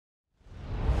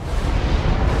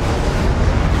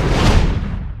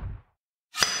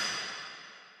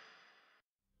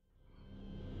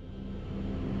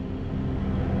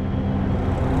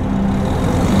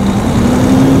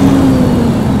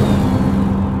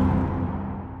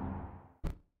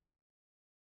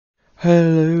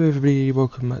Hello everybody,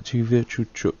 welcome back to Virtual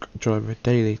Truck Driver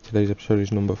Daily. Today's episode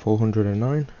is number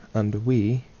 409 and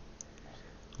we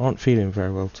aren't feeling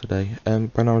very well today.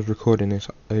 When I was recording this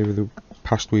over the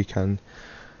past weekend,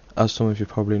 as some of you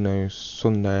probably know,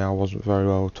 Sunday I wasn't very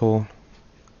well at all.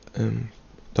 Don't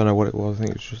know what it was, I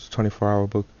think it's just a 24-hour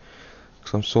bug,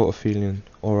 because I'm sort of feeling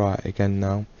alright again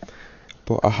now.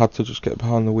 But I had to just get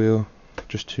behind the wheel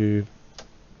just to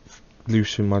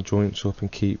loosen my joints up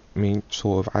and keep me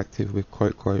sort of active with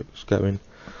quotes going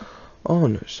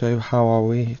on. So how are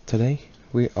we today?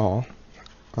 We are,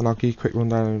 and I'll give you a quick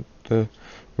rundown of the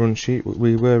run sheet.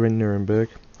 We were in Nuremberg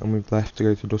and we've left to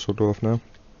go to Dusseldorf now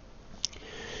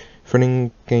for an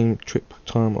in-game trip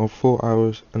time of 4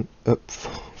 hours and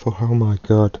oh my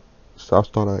god, I'll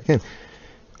start that again.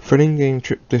 For an in-game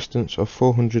trip distance of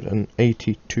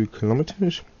 482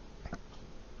 kilometers.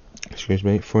 Excuse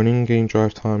me, for an in-game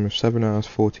drive time of 7 hours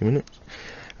 40 minutes,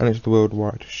 and it's the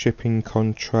worldwide shipping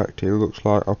contract. It looks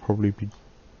like I'll probably be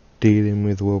dealing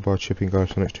with worldwide shipping guys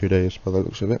for the next 2 days by the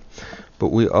looks of it. But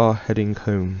we are heading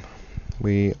home.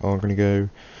 We are going to go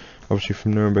obviously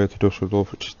from Nuremberg to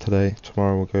Dusseldorf, which is today.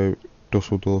 Tomorrow we'll go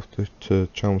Dusseldorf to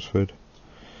Chelmsford,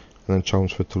 and then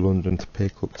Chelmsford to London to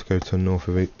pick up to go to north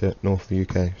of the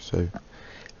UK. So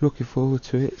looking forward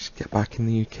to it. Just get back in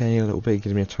the UK a little bit. It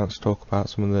gives me a chance to talk about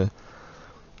some of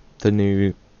the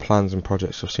new plans and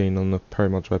projects I've seen on the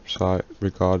ProMods website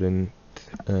regarding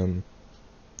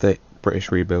the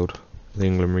British rebuild, the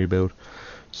England rebuild.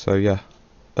 So yeah,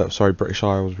 sorry, British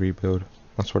Isles rebuild,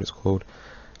 that's what it's called.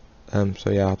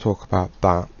 So yeah, I'll talk about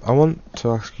that. I want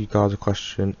to ask you guys a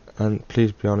question, and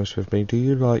please be honest with me. Do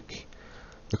you like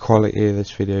the quality of this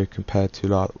video compared to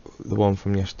like the one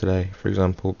from yesterday, for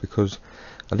example? Because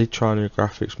I did try a new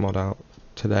graphics mod out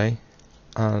today,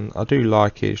 and I do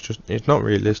like it. It's not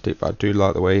realistic, but I do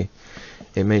like the way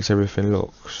it makes everything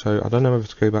look. So I don't know whether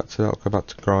to go back to that or go back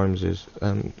to Grimes's.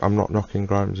 I'm not knocking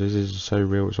Grimes's. It's so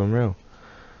real, it's unreal.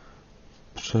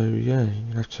 So yeah,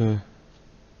 you have to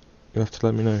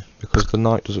let me know, because the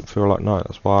night doesn't feel like night.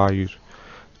 That's why I use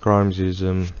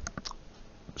Grimes's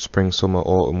spring, summer,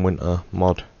 autumn, winter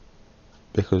mod,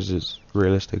 because it's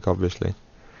realistic, obviously.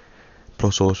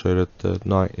 Plus also that the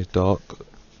night is dark,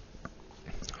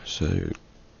 so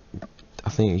I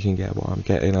think you can get what I'm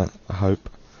getting at, I hope.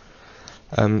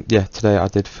 Yeah, today I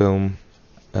did film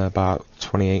about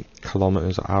 28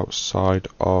 kilometers outside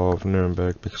of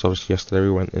Nuremberg, because obviously yesterday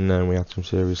we went in there and we had some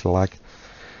serious lag.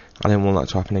 I didn't want that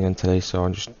to happen again today, so I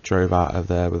just drove out of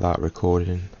there without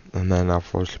recording, and then I've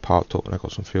obviously parked up and I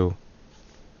got some fuel,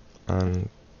 and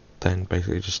then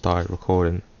basically just started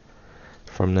recording.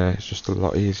 From there it's just a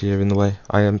lot easier in the way.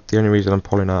 The only reason I'm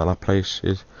pulling out of that place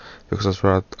is because that's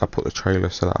where I put the trailer,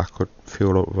 so that I could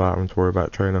fuel up without having to worry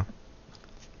about trailer.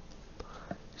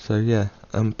 So yeah,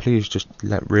 please just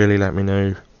really let me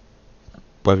know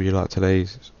whether you like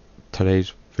today's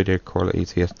video quality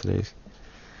to yesterday's.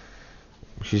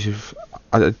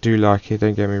 I do like it,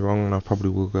 don't get me wrong, and I probably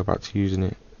will go back to using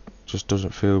it. It just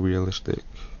doesn't feel realistic.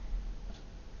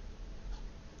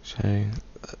 So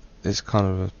it's kind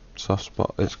of a soft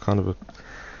spot. It's kind of a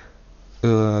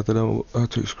I don't know how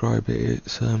to describe it.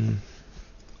 It's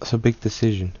a big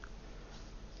decision,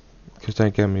 because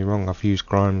don't get me wrong, I've used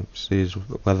Grimes's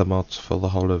weather mods for the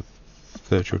whole of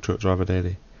Virtual Truck Driver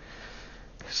Daily.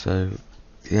 So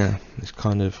yeah, it's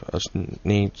kind of, I just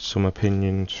need some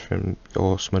opinions from,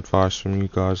 or some advice from you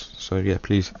guys. So yeah,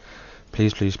 please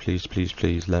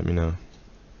let me know.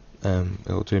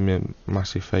 It'll do me a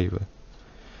massive favour.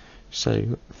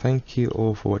 So thank you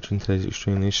all for watching today's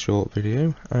extremely short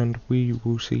video, and we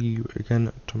will see you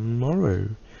again tomorrow.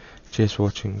 Cheers for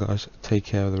watching, guys. Take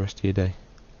care of the rest of your day.